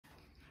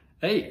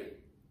Hey,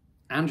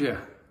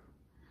 Andrea.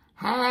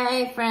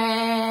 Hey,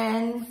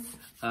 friends.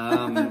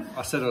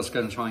 I said I was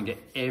going to try and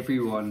get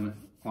everyone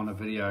on a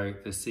video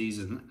this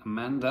season.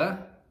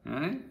 Amanda,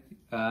 right?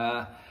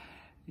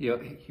 You're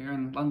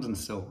in London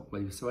still, I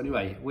believe. So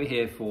anyway, we're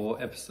here for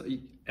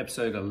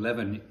episode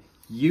 11.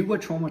 You were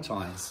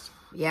traumatized.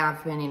 Yeah,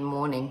 I've been in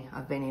mourning.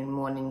 I've been in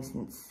mourning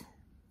since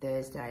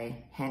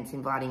Thursday, hence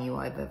inviting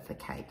you over for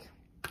cake.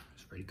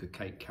 It's really good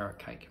cake, carrot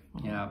cake.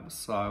 Yeah,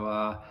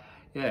 so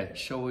yeah,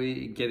 shall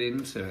we get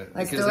into it?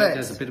 Let's because do it.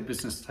 There's a bit of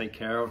business to take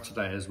care of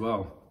today as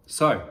well.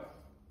 So,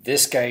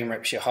 this game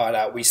rips your heart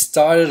out. We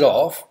started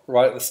off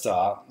right at the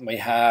start. We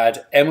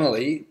had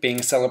Emily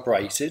being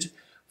celebrated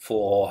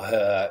for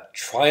her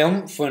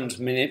triumphant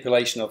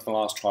manipulation of the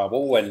last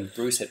tribal when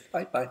Bruce said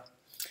bye-bye.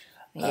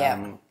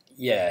 Yeah.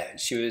 Yeah,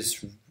 she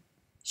was...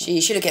 She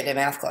should have kept her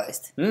mouth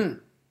closed.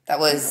 That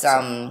was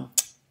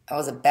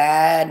a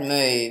bad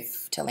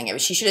move, telling her.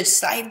 She should have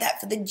saved that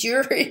for the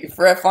jury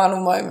for her final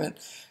moment.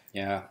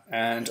 Yeah,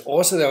 and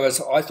also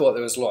I thought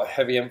there was a lot of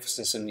heavy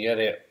emphasis in the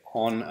edit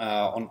on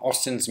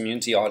Austin's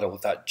immunity idol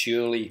that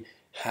Julie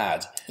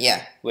had.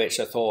 Yeah. Which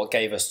I thought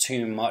gave us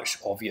too much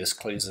obvious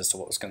clues as to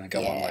what was going to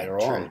go on later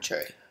on.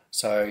 True.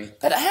 So,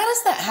 but how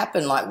does that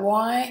happen? Like,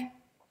 why?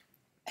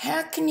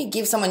 How can you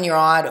give someone your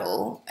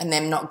idol and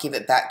then not give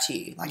it back to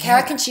you? Like,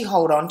 how can she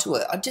hold on to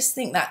it? I just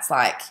think that's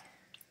like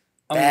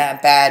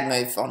bad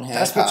move on her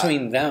that's part.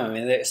 between them. I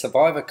mean, the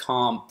Survivor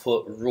can't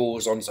put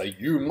rules on, so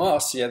you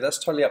must. Yeah,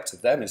 that's totally up to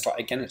them. It's like,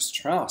 again, it's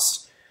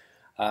trust.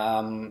 But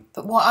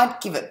I'd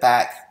give it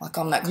back. Like,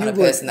 I'm that kind of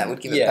person that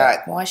would give it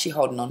back. Why is she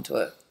holding on to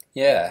it?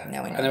 Yeah,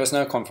 Now we know. And there was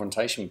no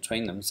confrontation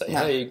between them. Say,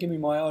 hey, give me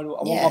my idol.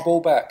 I want Yeah. my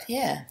ball back.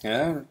 Yeah.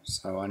 Yeah.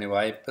 So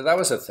anyway, but that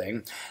was a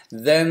thing.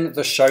 Then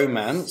the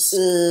showmance.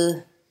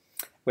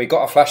 We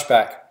got a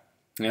flashback,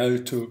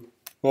 to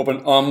Rob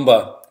and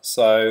Amber.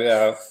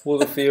 So all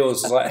the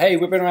feels was like, hey,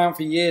 we've been around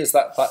for years.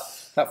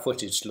 That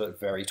footage looked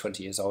very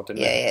 20 years old, didn't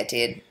it? Yeah, it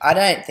did. I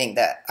don't think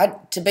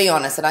that. To be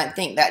honest, I don't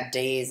think that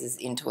Dee is as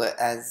into it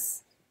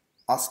as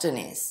Austin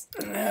is.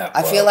 Yeah,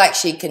 I feel like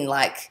she can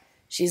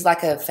she's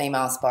like a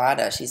female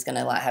spider. She's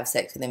gonna have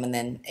sex with him and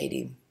then eat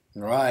him.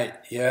 Right.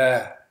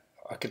 Yeah.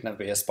 I could never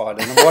be a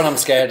spider. Number one, I'm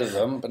scared of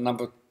them. But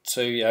number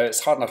two, it's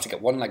hard enough to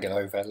get one leg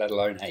over, let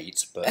alone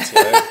 8. But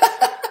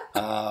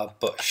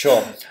but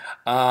sure.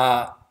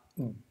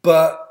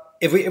 But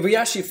if we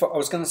actually, I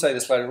was going to say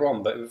this later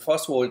on, but if we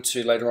fast forward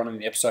to later on in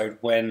the episode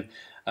when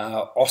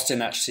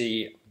Austin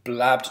actually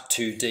blabbed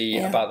to Dee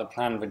about the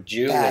plan with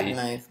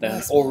Julie,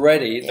 then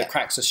already the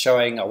cracks are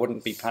showing. I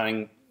wouldn't be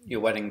planning your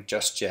wedding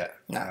just yet,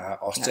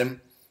 Austin.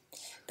 No.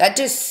 That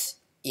just,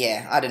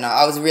 I don't know.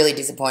 I was really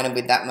disappointed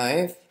with that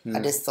move. I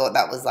just thought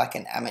that was like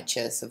an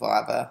amateur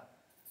Survivor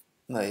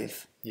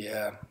move.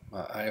 Yeah.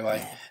 Well,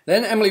 anyway,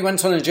 then Emily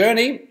went on a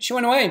journey. She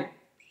went away.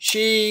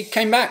 She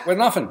came back with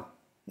nothing.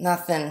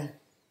 Nothing.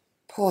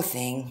 Poor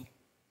thing.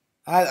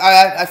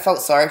 I felt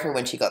sorry for her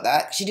when she got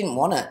that. She didn't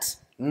want it.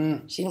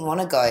 She didn't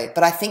want to go.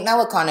 But I think they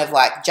were kind of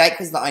like, Jake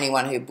was the only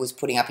one who was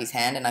putting up his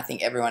hand, and I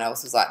think everyone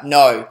else was like,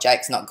 no,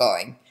 Jake's not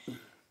going.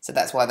 So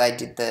that's why they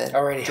did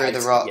drew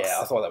the rocks. Yeah,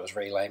 I thought that was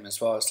really lame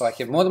as well. It's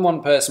like, if more than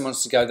one person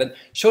wants to go, then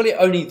surely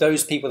only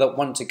those people that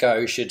want to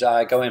go should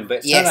go in. But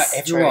it's not like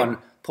everyone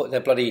put their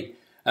bloody...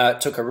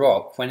 took a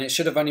rock when it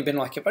should have only been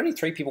like, if only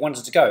 3 people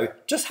wanted to go,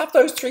 just have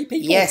those 3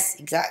 people. Yes,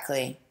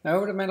 exactly. That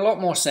would have made a lot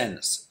more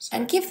sense. So.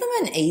 And give them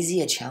an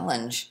easier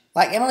challenge.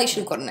 Like, Emily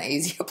should have gotten an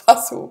easier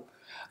puzzle.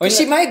 But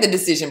she made the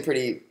decision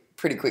pretty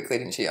quickly,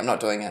 didn't she? I'm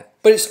not doing it.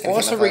 But it's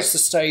also reached the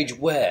stage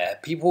where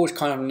people would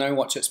kind of know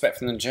what to expect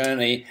from the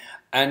journey,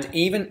 and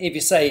even if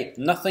you say,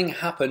 nothing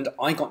happened,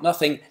 I got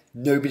nothing,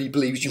 nobody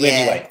believes you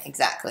anyway.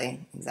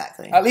 Exactly.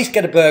 At least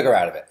get a burger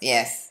out of it.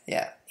 Yes,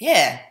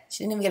 yeah.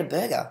 She didn't even get a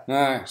burger.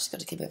 No. She's got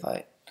to keep her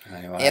vote.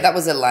 Anyway. Yeah, that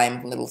was a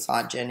lame little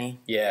side journey.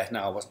 Yeah,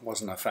 no, I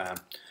wasn't a fan.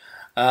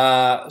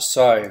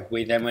 So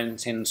we then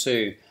went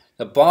into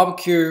the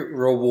barbecue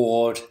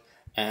reward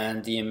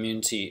and the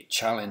immunity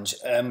challenge.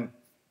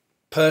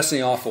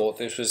 Personally, I thought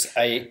this was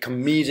a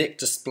comedic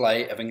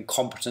display of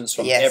incompetence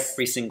from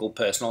every single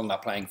person on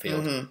that playing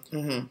field.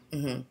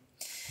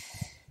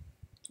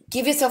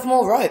 Give yourself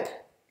more rope.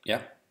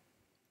 Yeah.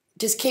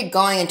 Just keep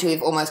going until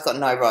you've almost got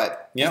no rope.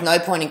 Yeah. There's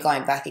no point in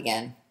going back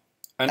again.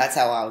 That's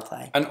how I would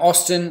play. And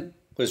Austin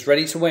was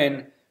ready to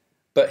win,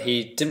 but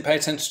he didn't pay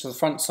attention to the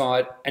front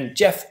side. And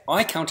Jeff,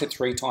 I counted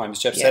 3 times.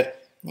 Jeff said,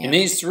 he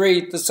needs to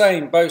read the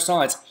same, both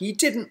sides. He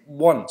didn't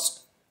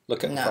once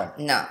look at the front.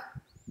 No.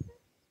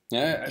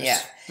 Yeah,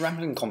 it's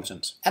rampant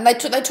incompetence. And they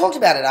talked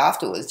about it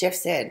afterwards. Jeff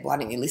said, why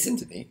didn't you listen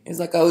to me? He was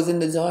like, I was in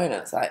the zone.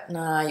 It's like,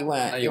 no, you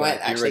weren't. You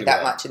weren't actually really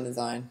that much in the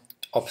zone.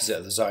 Opposite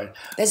of the zone.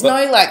 There's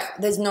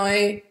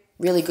no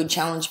really good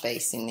challenge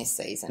beasts in this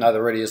season. No,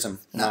 there really isn't.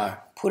 No.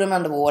 Put them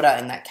underwater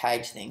in that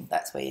cage thing.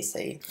 That's where you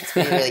see. That's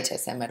where you really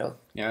test their mettle.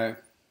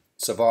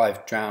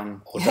 Survive,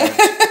 drown, or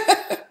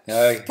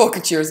don't. Poor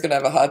Couture's going to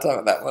have a hard time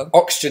with that one.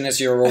 Oxygen is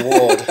your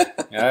reward.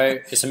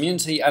 It's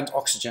immunity and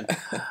oxygen.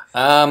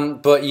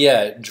 But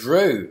yeah,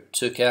 Drew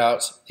took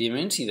out the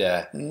immunity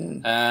there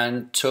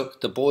and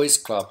took the boys'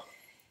 club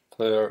for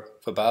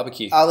for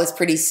barbecue. I was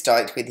pretty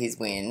stoked with his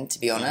win, to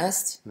be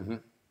honest.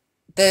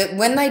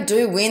 When they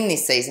do win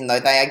this season, though,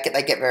 they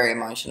get very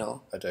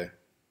emotional. I do.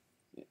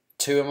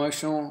 Too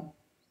emotional?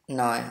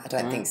 No, I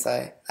don't think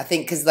so. I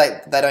think because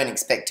they don't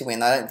expect to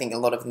win. I don't think a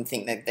lot of them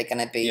think that they're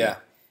going to be... Yeah.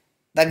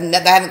 They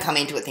haven't come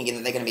into it thinking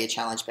that they're going to be a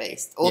challenge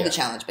beast. All the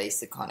challenge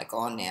beasts are kind of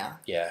gone now.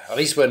 Yeah, at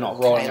least we're not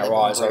rolling our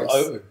eyes.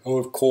 Oh,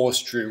 of course,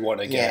 Drew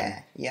won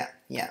again. Yeah.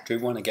 Drew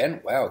won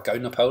again? Wow, go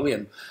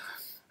Napoleon.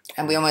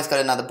 And we almost got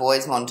another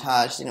boys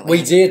montage, didn't we?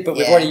 We did, but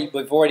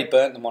we've already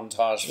burnt the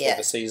montage for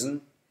the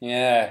season.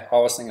 Yeah, I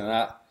was thinking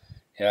that.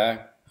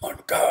 Yeah,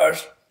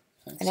 montage.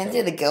 And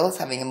then the girls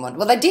having a montage.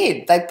 Well, they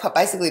did. They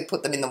basically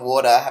put them in the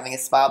water, having a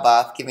spa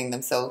bath, giving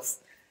themselves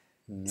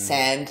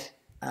sand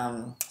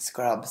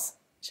scrubs.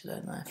 Which I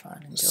don't know if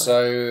I'd enjoy.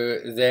 So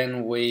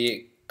then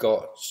we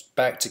got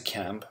back to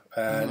camp,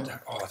 and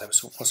there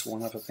was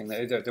one other thing.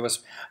 There was.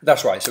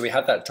 That's right. So we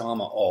had that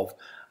drama of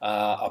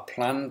a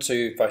plan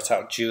to vote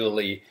out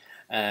Julie,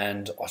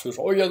 and I was like,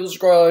 oh yeah, this is a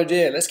great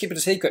idea. Let's keep it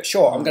a secret.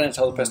 Sure, I'm going to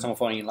tell the person I'm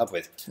falling in love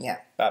with. Yeah,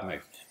 bad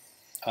move.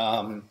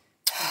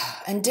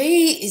 And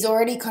Dee is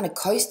already kind of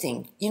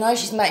coasting. You know,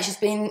 she's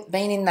been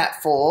in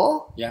that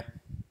 4. Yeah.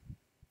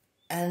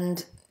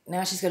 And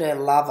now she's got her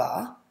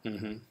lover.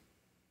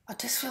 I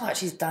just feel like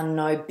she's done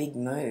no big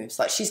moves.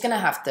 Like, she's going to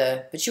have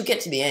to... But she'll get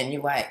to the end,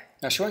 you wait.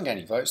 No, she won't get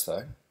any votes,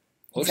 though.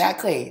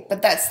 Exactly.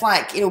 But that's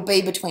like... It'll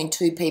be between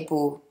 2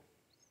 people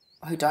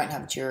who don't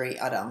have jury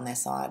on their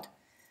side.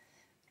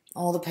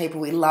 All the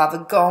people we love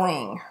are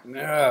going.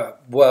 Yeah,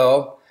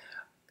 well,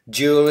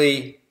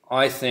 Julie,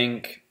 I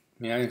think,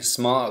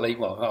 smartly...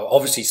 Well,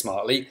 obviously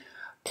smartly,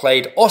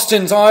 played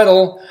Austin's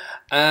idol...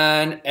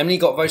 And Emily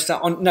got voted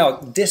out on... Now,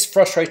 this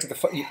frustrated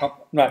the...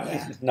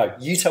 No,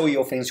 you tell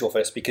your things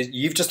first because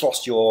you've just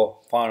lost your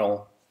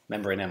final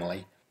member in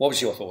Emily. What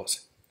was your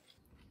thoughts?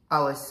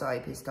 I was so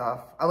pissed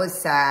off. I was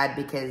sad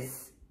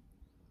because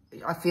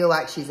I feel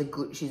like she's a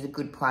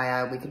good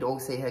player. We could all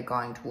see her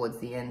going towards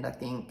the end, I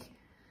think.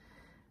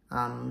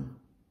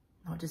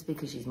 Not just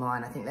because she's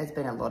mine. I think there's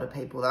been a lot of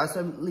people. I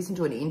also listened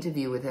to an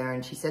interview with her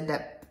and she said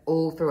that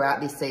all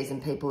throughout this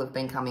season, people have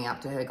been coming up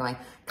to her going,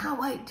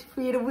 can't wait for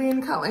you to win,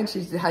 can't wait. And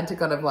she's had to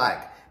kind of like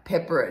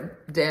pepper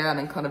it down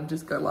and kind of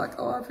just go like,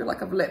 oh, I feel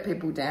like I've let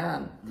people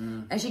down.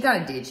 And she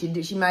kind of did.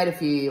 She made a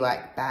few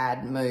like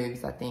bad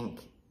moves, I think,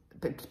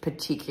 but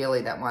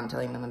particularly that one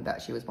telling them about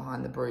she was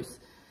behind the Bruce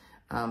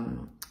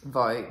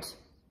vote.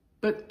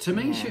 But to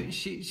me,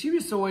 she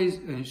was always...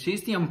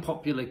 she's the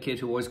unpopular kid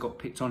who always got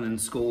picked on in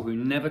school, who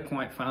never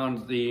quite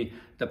found the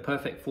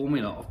perfect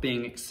formula of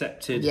being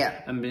accepted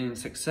and being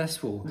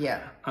successful.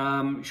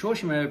 Sure,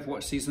 she may have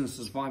watched seasons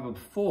of Survivor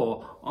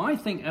before. I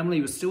think Emily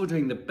was still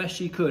doing the best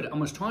she could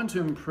and was trying to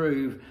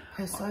improve...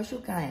 Her social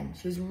game.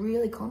 She was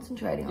really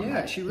concentrating on that.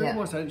 Yeah, she really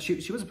was.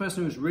 She was a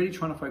person who was really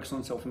trying to focus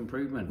on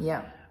self-improvement.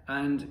 Yeah.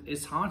 And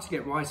it's hard to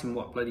get right in,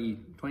 what, bloody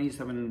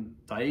 27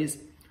 days?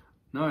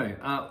 No.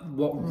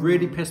 What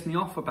really pissed me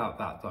off about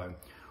that, though,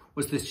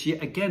 was the sheer,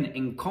 again,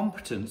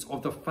 incompetence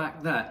of the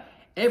fact that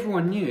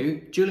everyone knew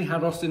Julie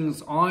had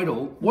Austin's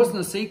idol. Wasn't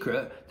a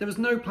secret. There was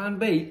no plan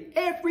B.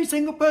 Every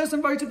single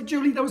person voted for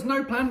Julie. There was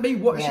no plan B.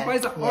 What if she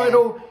plays that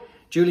idol?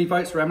 Julie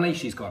votes for Emily.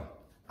 She's gone.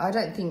 I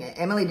don't think...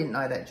 Emily didn't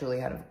know that Julie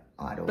had an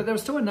idol. But there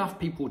was still enough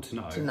people to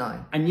know. To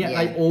know. And yet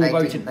they all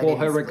voted for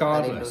her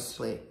regardless.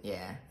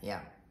 Yeah.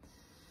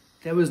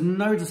 There was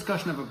no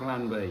discussion of a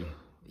plan B.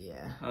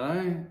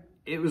 Yeah.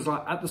 It was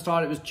like, at the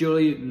start, it was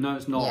Julie. No,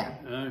 it's not.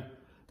 Yeah.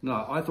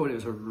 No, I thought it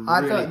was a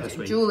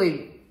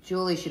really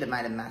Julie should have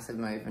made a massive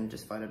move and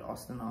just voted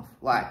Austin off.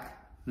 Like,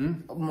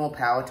 more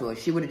power to her.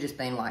 She would have just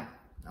been like,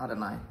 I don't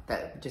know,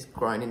 that just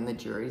grown in the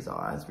jury's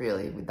eyes,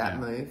 really, with that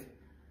move.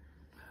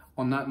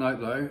 On that note,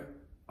 though,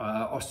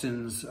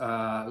 Austin's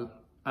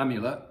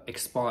amulet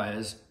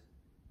expires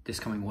this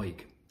coming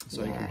week.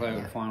 So he can play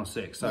with the final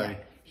 6. So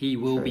he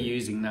will be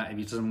using that if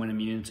he doesn't win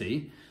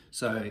immunity.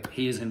 So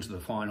he is into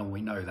the final,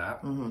 we know that.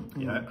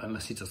 You know,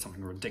 unless he does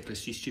something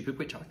ridiculously stupid,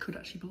 which I could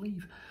actually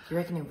believe. Do you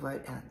reckon he'll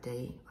vote out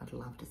D? I'd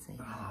love to see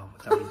that. Oh,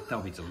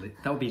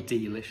 that would be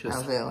delicious.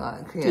 I feel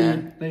like,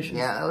 delicious.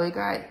 Yeah, that'll be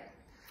great.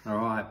 All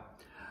right.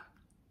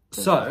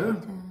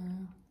 So,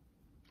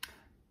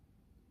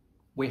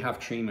 we have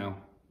tree mail.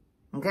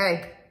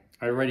 Okay.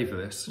 Are you ready for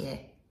this? Yeah.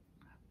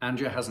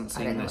 Andrea hasn't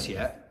seen this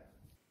yet.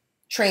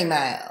 Tree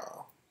mail.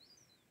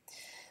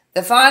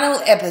 The final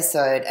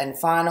episode and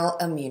final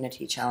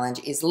immunity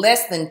challenge is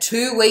less than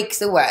 2 weeks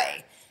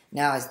away.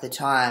 Now is the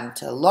time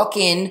to lock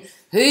in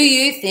who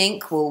you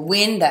think will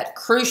win that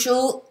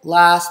crucial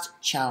last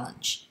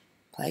challenge.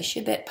 Place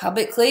your bet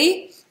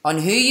publicly on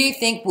who you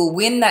think will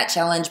win that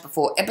challenge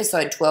before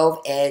episode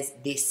 12 airs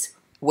this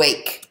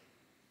week.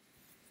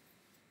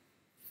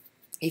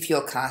 If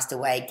your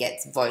castaway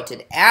gets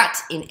voted out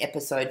in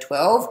episode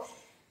 12,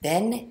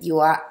 then you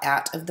are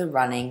out of the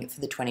running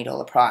for the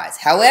 $20 prize.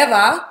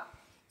 However,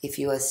 if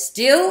you are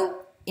still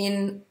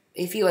in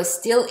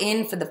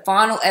for the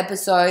final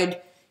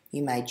episode,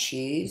 you may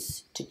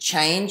choose to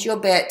change your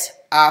bet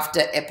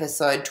after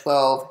episode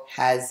 12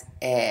 has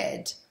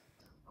aired.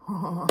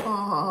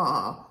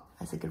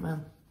 That's a good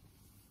one.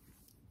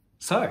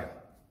 So,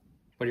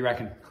 what do you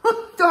reckon?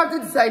 Do I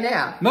have to say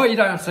now? No, you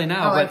don't have to say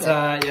now, but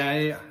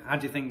okay. you know, how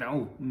do you think that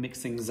will mix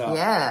things up?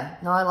 Yeah,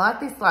 no, I like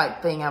this,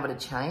 like, being able to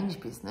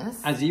change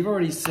business. As you've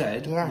already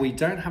said, we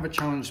don't have a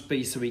challenge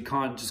B, so we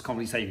can't just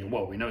confidently say,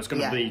 well, we know it's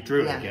going to be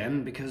Drew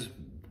again, because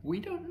we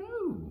don't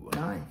know.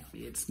 No.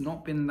 It's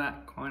not been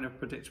that kind of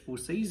predictable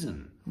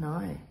season.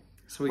 No.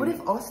 So what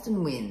if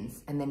Austin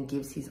wins and then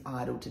gives his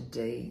idol to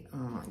D? Oh,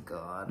 my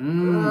God.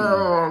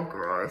 Oh,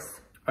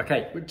 gross.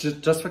 Okay,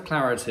 just for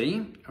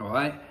clarity, all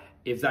right,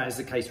 if that is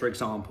the case, for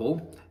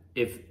example,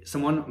 if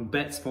someone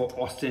bets for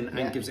Austin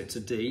and gives it to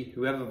D,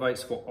 whoever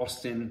votes for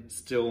Austin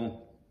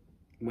still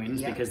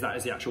wins because that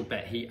is the actual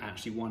bet. He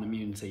actually won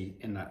immunity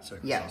in that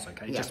circumstance,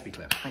 okay? Just to be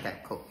clear. Okay,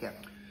 cool,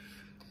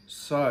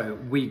 So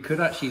we could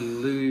actually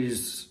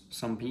lose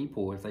some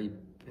people if they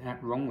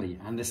bet wrongly.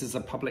 And this is a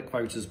public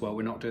vote as well.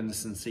 We're not doing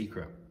this in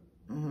secret.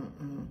 All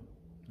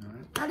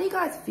right. How do you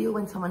guys feel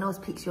when someone else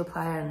picks your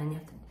player and then you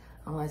have to...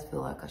 I always feel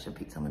like I should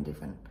pick someone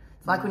different.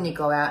 It's like when you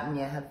go out and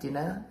you have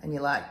dinner and you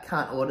like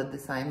can't order the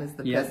same as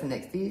the person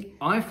next to you.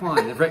 I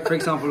find that, for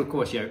example, of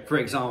course, you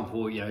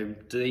know,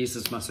 Denise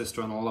is my sister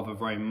and I love her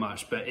very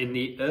much. But in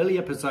the early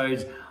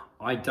episodes,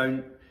 I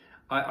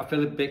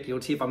feel a bit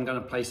guilty if I'm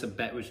going to place a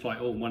bet which like,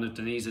 oh, one of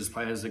Denise's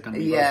players are going to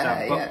be roast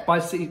out.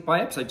 But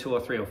by episode 2 or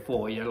 3 or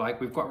 4, you're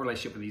like, we've got a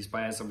relationship with these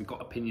players and we've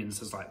got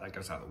opinions. It's like that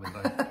goes out the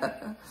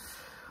window.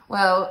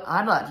 Well,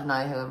 I'd like to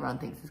know who everyone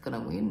thinks is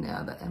going to win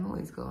now that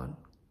Emily's gone.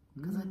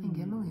 Because I think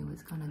Emily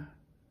was going to...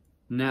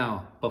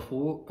 Now,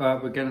 before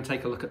we're going to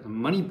take a look at the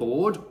money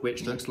board,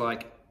 which looks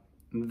like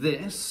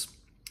this.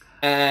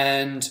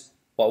 And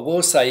what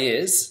we'll say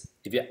is,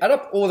 if you add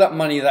up all that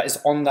money that is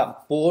on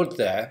that board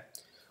there,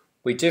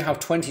 we do have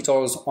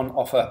 $20 on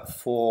offer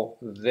for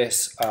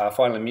this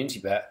final immunity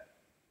bet.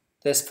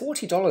 There's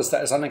 $40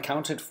 that is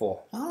unaccounted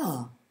for.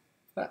 Oh.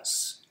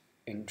 That's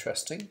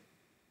interesting.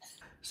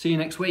 See you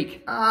next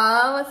week.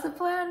 Oh, what's the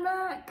plan,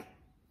 Mac?